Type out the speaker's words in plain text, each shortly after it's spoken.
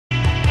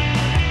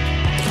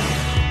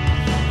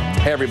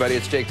Hey everybody,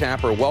 it's Jake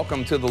Tapper.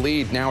 Welcome to The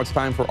Lead. Now it's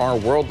time for our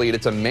World Lead.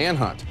 It's a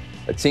manhunt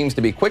that seems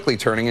to be quickly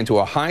turning into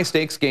a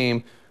high-stakes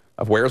game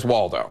of Where's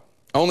Waldo?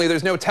 Only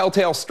there's no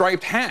telltale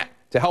striped hat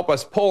to help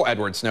us pull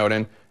Edward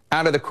Snowden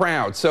out of the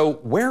crowd. So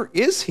where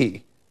is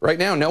he? Right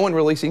now, no one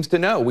really seems to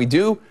know. We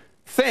do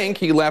think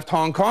he left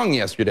Hong Kong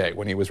yesterday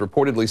when he was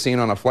reportedly seen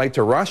on a flight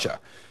to Russia.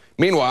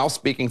 Meanwhile,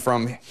 speaking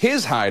from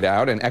his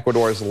hideout in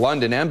Ecuador's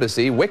London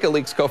embassy,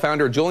 WikiLeaks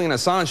co-founder Julian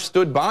Assange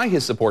stood by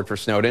his support for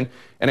Snowden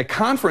in a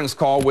conference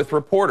call with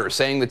reporters,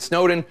 saying that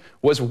Snowden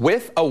was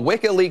with a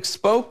WikiLeaks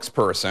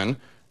spokesperson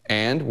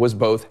and was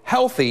both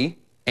healthy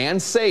and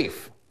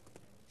safe.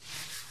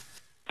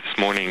 This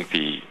morning,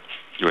 the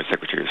U.S.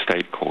 Secretary of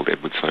State called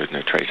Edward Snowden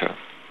a traitor.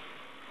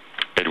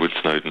 Edward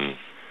Snowden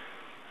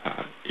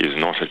is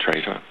not a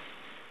traitor.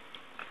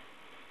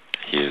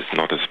 He is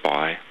not a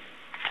spy.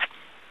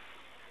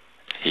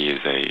 He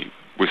is a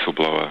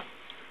whistleblower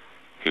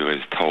who has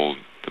told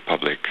the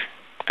public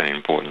an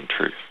important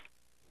truth.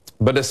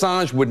 But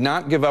Assange would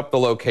not give up the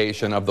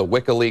location of the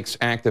WikiLeaks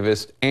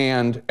activist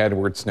and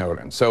Edward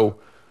Snowden. So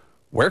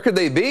where could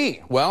they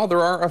be? Well,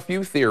 there are a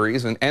few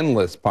theories and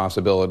endless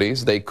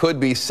possibilities. They could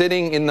be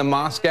sitting in the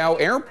Moscow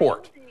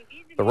airport.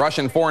 The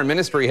Russian Foreign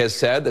Ministry has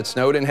said that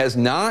Snowden has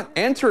not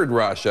entered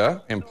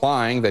Russia,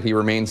 implying that he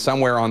remains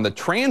somewhere on the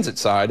transit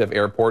side of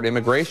airport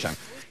immigration.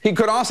 He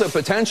could also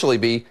potentially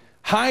be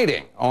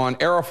hiding on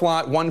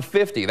Aeroflot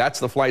 150. That's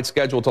the flight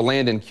scheduled to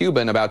land in Cuba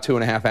in about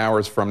 2.5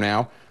 hours from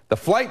now. The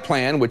flight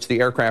plan, which the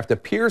aircraft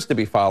appears to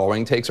be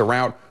following, takes a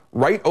route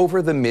right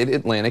over the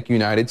mid-Atlantic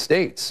United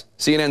States.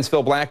 CNN's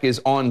Phil Black is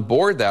on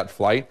board that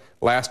flight.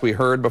 Last we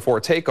heard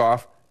before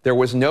takeoff, there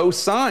was no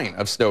sign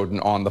of Snowden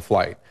on the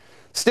flight.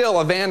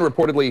 Still, a van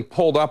reportedly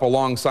pulled up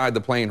alongside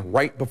the plane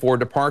right before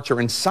departure,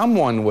 and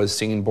someone was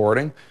seen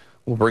boarding.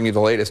 We'll bring you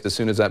the latest as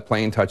soon as that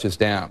plane touches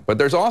down. But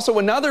there's also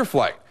another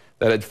flight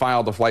that had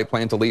filed a flight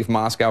plan to leave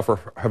Moscow for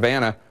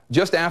Havana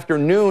just after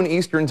noon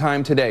Eastern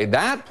time today.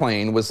 That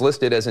plane was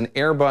listed as an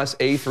Airbus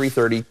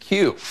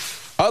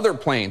A330Q. Other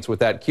planes with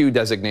that Q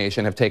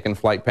designation have taken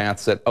flight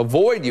paths that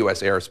avoid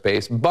U.S.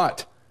 airspace,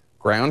 but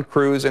ground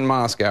crews in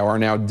Moscow are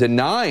now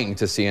denying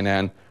to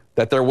CNN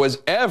that there was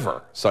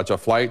ever such a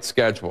flight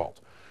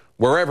scheduled.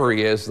 Wherever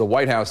he is, the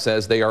White House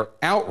says they are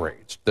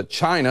outraged that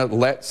China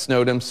let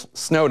Snowden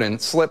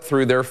slip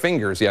through their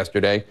fingers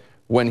yesterday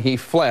when he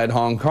fled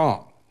Hong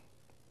Kong.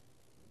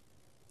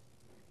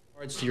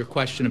 To your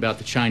question about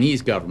the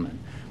Chinese government,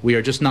 we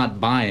are just not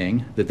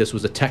buying that this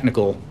was a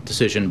technical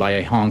decision by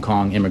a Hong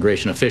Kong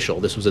immigration official.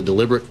 This was a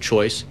deliberate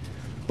choice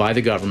by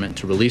the government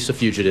to release a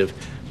fugitive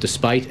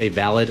despite a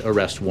valid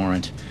arrest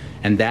warrant,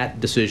 and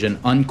that decision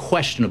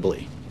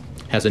unquestionably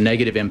has a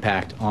negative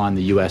impact on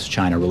the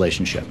U.S.-China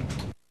relationship.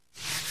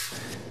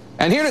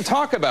 And here to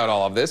talk about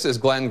all of this is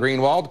Glenn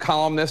Greenwald,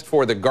 columnist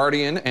for The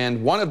Guardian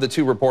and one of the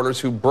two reporters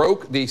who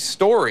broke the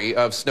story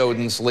of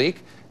Snowden's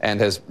leak and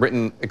has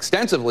written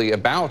extensively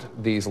about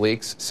these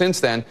leaks since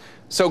then.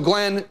 So,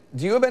 Glenn,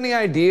 do you have any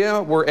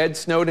idea where Ed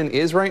Snowden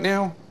is right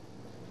now?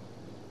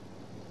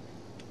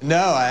 No,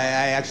 I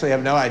actually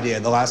have no idea.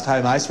 The last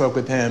time I spoke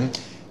with him,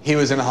 he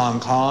was in Hong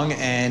Kong,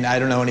 and I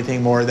don't know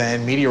anything more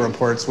than media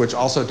reports, which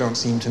also don't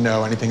seem to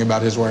know anything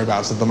about his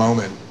whereabouts at the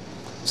moment.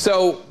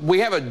 So we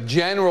have a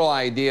general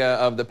idea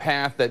of the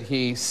path that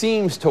he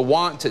seems to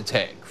want to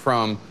take,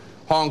 from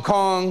Hong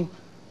Kong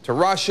to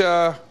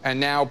Russia, and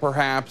now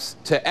perhaps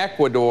to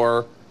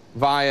Ecuador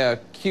via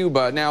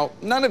Cuba. Now,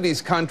 none of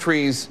these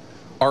countries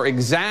are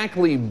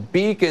exactly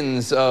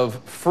beacons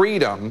of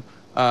freedom,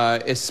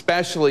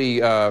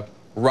 especially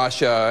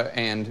Russia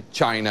and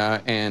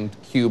China and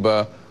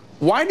Cuba.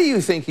 Why do you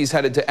think he's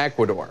headed to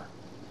Ecuador?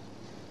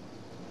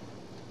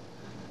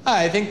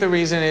 I think the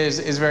reason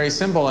is very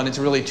simple, and it's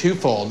really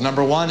twofold.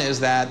 Number one is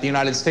that the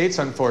United States,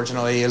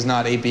 unfortunately, is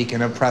not a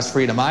beacon of press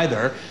freedom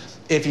either.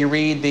 If you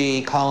read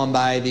the column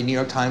by the New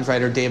York Times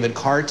writer David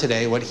Card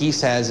today, what he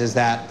says is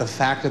that the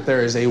fact that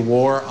there is a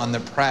war on the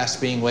press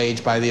being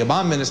waged by the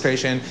Obama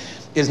administration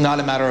is not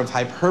a matter of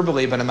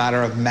hyperbole, but a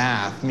matter of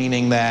math,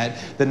 meaning that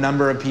the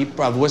number of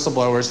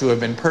whistleblowers who have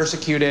been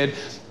persecuted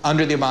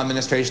under the Obama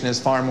administration is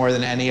far more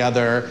than any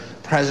other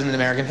president in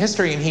American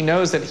history, and he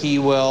knows that he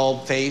will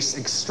face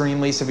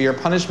extremely severe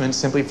punishment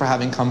simply for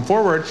having come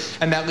forward.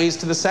 And that leads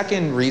to the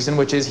second reason,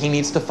 which is he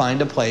needs to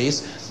find a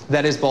place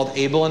that is both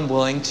able and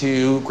willing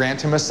to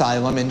grant him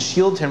asylum and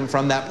shield him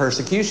from that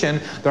persecution.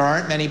 There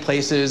aren't many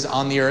places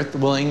on the earth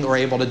willing or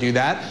able to do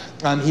that.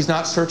 He's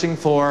not searching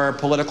for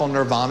political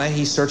nirvana.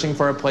 He's searching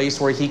for a place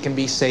where he can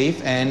be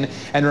safe and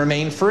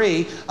remain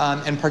free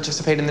and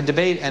participate in the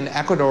debate. And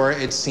Ecuador,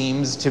 it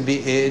seems to be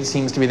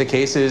the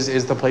case,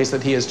 is the place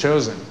that he has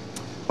chosen.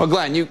 Well,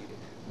 Glenn,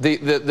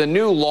 the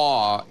new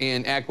law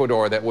in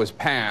Ecuador that was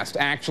passed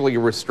actually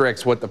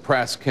restricts what the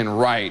press can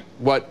write.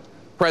 What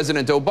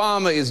President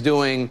Obama is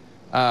doing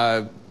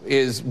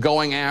is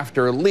going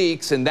after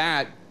leaks, and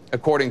that,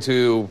 according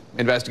to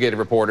investigative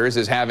reporters,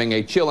 is having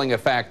a chilling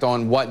effect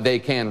on what they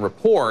can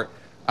report.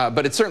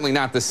 But it's certainly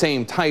not the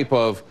same type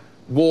of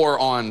war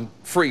on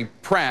free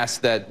press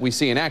that we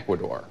see in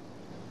Ecuador.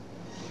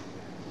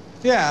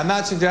 Yeah, I'm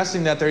not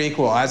suggesting that they're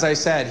equal. As I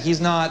said, he's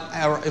not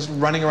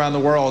running around the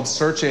world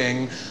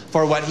searching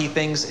for what he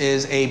thinks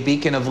is a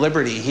beacon of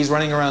liberty. He's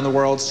running around the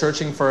world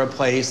searching for a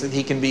place that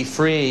he can be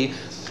free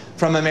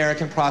from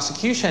American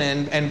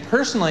prosecution. And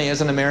personally,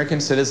 as an American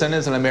citizen,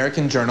 as an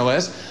American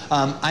journalist,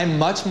 I'm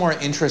much more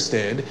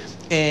interested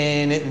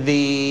in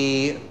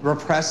the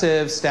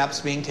repressive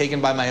steps being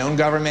taken by my own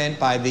government,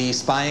 by the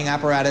spying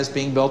apparatus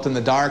being built in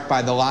the dark,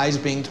 by the lies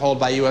being told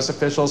by U.S.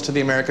 officials to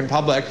the American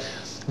public,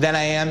 than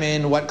I am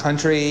in what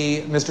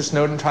country Mr.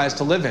 Snowden tries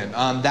to live in.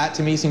 That,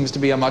 to me, seems to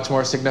be a much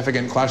more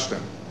significant question.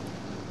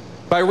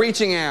 By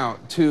reaching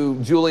out to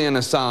Julian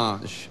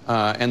Assange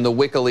and the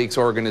WikiLeaks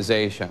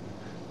organization,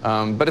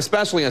 but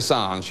especially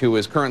Assange, who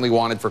is currently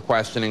wanted for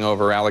questioning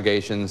over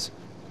allegations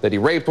that he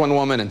raped one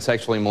woman and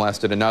sexually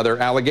molested another.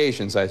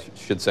 Allegations, I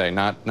should say,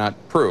 not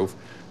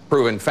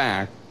proven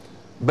fact.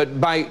 But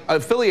by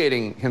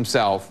affiliating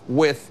himself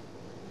with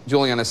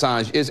Julian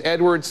Assange, is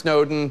Edward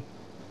Snowden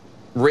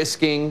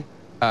risking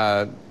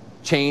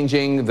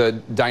changing the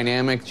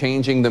dynamic,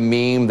 changing the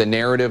meme, the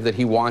narrative that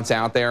he wants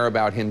out there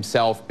about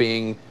himself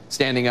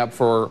standing up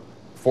for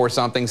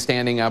something,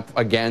 standing up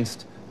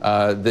against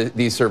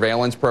these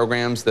surveillance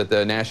programs that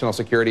the National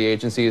Security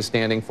Agency is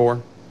standing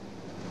for?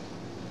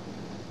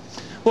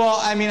 Well,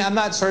 I mean, I'm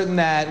not certain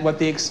that what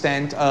the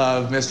extent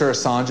of Mr.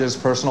 Assange's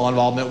personal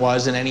involvement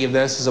was in any of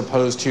this, as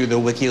opposed to the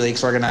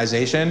WikiLeaks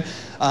organization,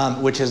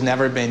 which has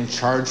never been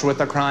charged with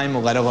a crime,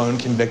 let alone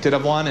convicted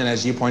of one. And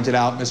as you pointed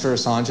out, Mr.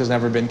 Assange has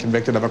never been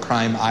convicted of a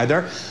crime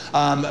either.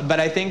 But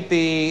I think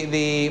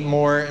the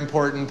more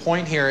important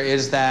point here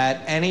is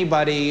that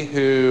anybody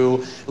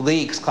who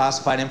leaks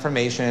classified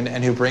information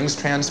and who brings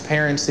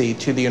transparency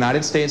to the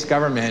United States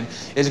government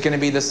is going to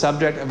be the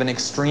subject of an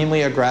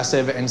extremely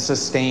aggressive and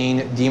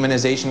sustained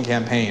demonization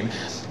campaign.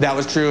 That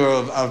was true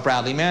of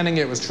Bradley Manning.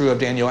 It was true of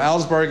Daniel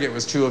Ellsberg. It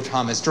was true of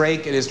Thomas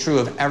Drake. It is true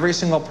of every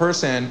single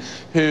person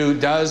who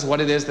does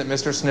what it is that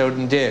Mr.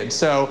 Snowden did.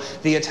 So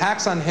the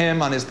attacks on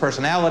him, on his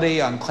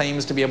personality, on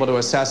claims to be able to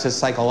assess his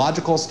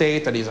psychological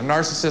state, that he's a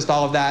narcissist,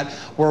 all of that,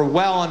 were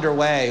well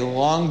underway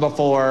long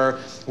before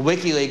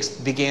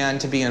WikiLeaks began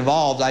to be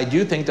involved. I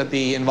do think that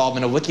the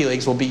involvement of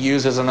WikiLeaks will be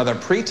used as another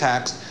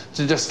pretext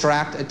to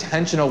distract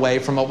attention away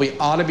from what we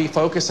ought to be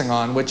focusing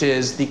on, which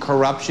is the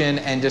corruption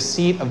and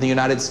deceit of the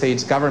United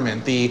States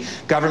government, the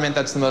government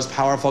that's the most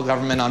powerful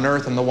government on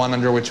earth and the one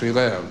under which we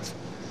live.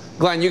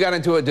 Glenn, you got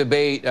into a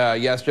debate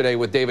yesterday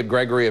with David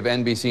Gregory of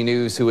NBC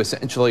News, who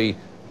essentially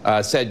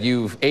said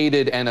you've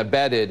aided and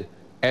abetted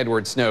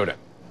Edward Snowden.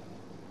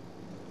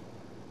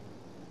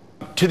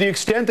 To the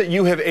extent that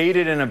you have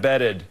aided and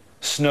abetted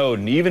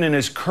Snowden, even in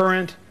his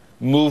current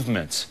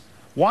movements,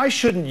 why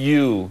shouldn't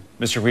you,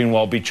 Mr.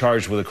 Greenwald, be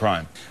charged with a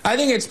crime? I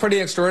think it's pretty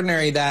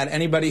extraordinary that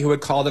anybody who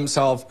would call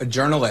themselves a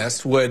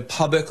journalist would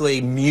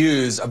publicly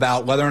muse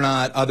about whether or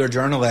not other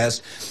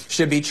journalists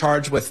should be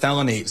charged with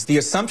felonies. The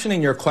assumption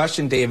in your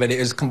question, David,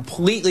 is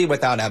completely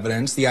without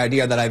evidence, the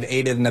idea that I've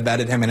aided and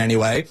abetted him in any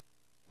way.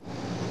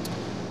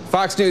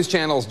 Fox News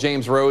Channel's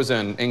James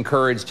Rosen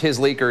encouraged his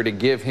leaker to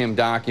give him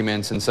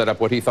documents and set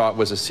up what he thought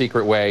was a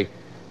secret way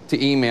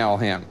to email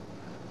him.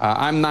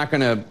 I'm not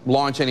going to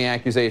launch any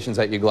accusations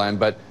at you, Glenn,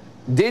 but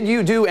did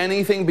you do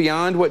anything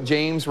beyond what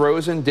James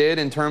Rosen did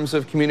in terms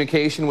of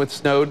communication with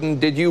Snowden?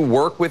 Did you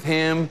work with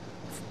him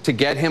to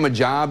get him a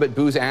job at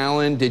Booz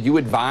Allen? Did you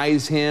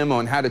advise him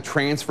on how to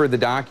transfer the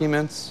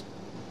documents?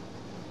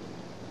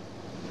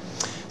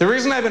 The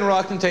reason I've been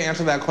reluctant to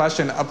answer that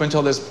question up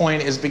until this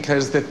point is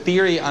because the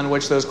theory on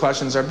which those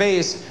questions are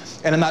based,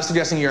 and I'm not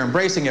suggesting you're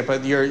embracing it,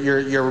 but you're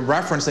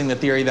referencing the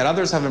theory that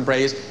others have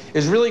embraced,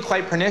 is really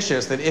quite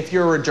pernicious, that if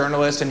you're a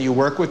journalist and you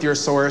work with your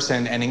source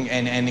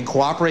and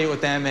cooperate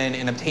with them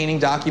in obtaining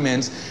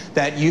documents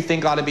that you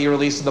think ought to be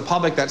released to the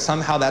public, that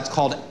somehow that's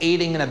called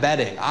aiding and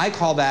abetting. I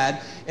call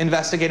that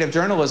investigative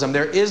journalism.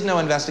 There is no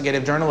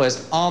investigative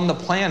journalist on the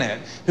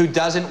planet who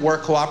doesn't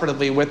work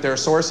cooperatively with their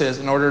sources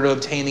in order to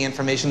obtain the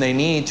information they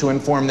need to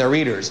inform their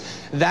readers.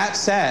 That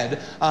said,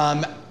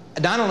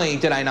 not only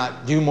did I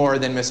not do more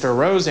than Mr.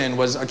 Rosen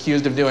was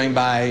accused of doing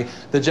by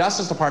the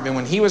Justice Department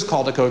when he was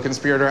called a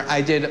co-conspirator, I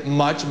did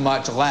much,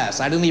 much less.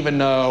 I didn't even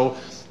know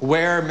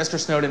where Mr.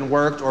 Snowden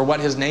worked or what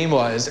his name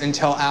was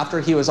until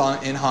after he was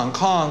in Hong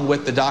Kong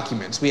with the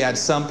documents. We had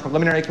some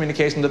preliminary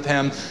communication with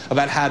him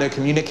about how to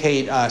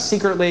communicate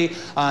secretly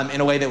in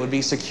a way that would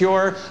be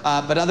secure,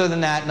 but other than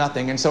that,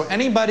 nothing. And so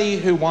anybody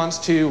who wants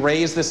to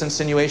raise this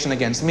insinuation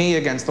against me,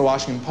 against the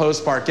Washington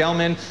Post, Bart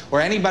Gellman,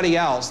 or anybody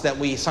else that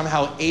we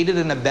somehow aided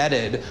and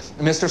abetted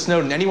Mr.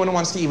 Snowden, anyone who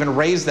wants to even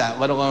raise that,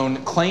 let alone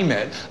claim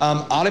it,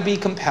 ought to be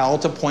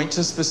compelled to point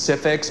to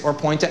specifics or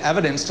point to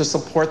evidence to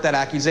support that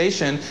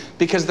accusation,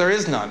 because there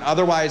is none.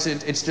 Otherwise,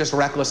 it's just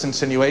reckless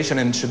insinuation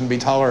and shouldn't be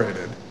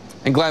tolerated.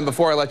 And Glenn,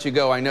 before I let you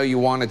go, I know you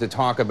wanted to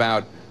talk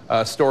about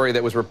a story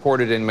that was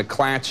reported in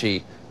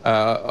McClatchy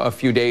a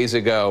few days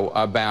ago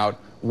about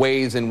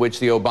ways in which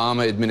the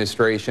Obama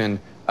administration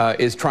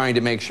is trying to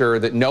make sure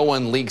that no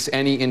one leaks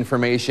any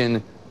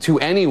information to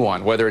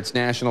anyone, whether it's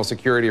national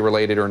security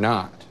related or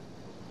not.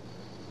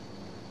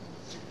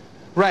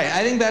 Right.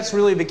 I think that's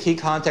really the key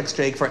context,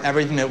 Jake, for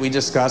everything that we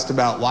discussed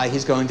about why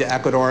he's going to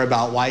Ecuador,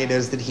 about why it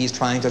is that he's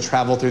trying to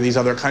travel through these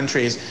other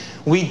countries.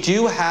 We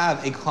do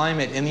have a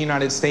climate in the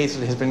United States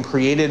that has been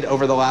created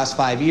over the last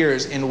 5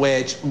 years in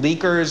which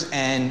leakers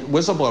and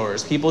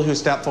whistleblowers, people who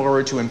step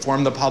forward to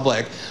inform the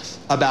public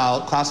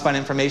about classified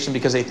information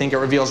because they think it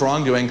reveals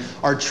wrongdoing,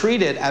 are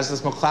treated, as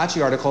this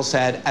McClatchy article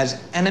said, as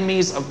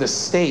enemies of the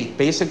state,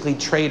 basically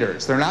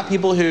traitors. They're not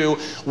people who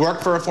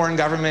work for a foreign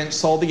government,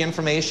 sold the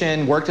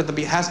information, worked at the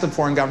behest of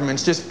foreign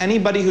governments. Just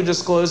anybody who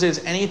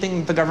discloses anything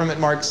that the government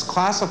marks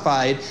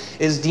classified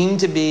is deemed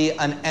to be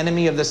an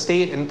enemy of the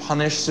state and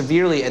punished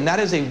severely. And that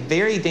is a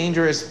very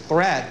dangerous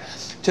threat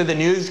to the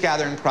news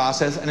gathering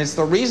process, and it's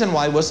the reason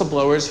why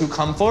whistleblowers who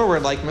come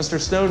forward, like Mr.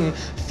 Snowden,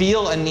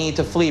 feel a need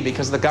to flee,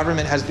 because the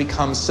government has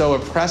become so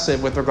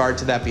oppressive with regard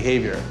to that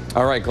behavior.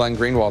 All right, Glenn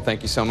Greenwald,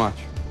 thank you so much.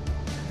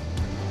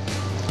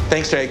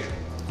 Thanks, Jake.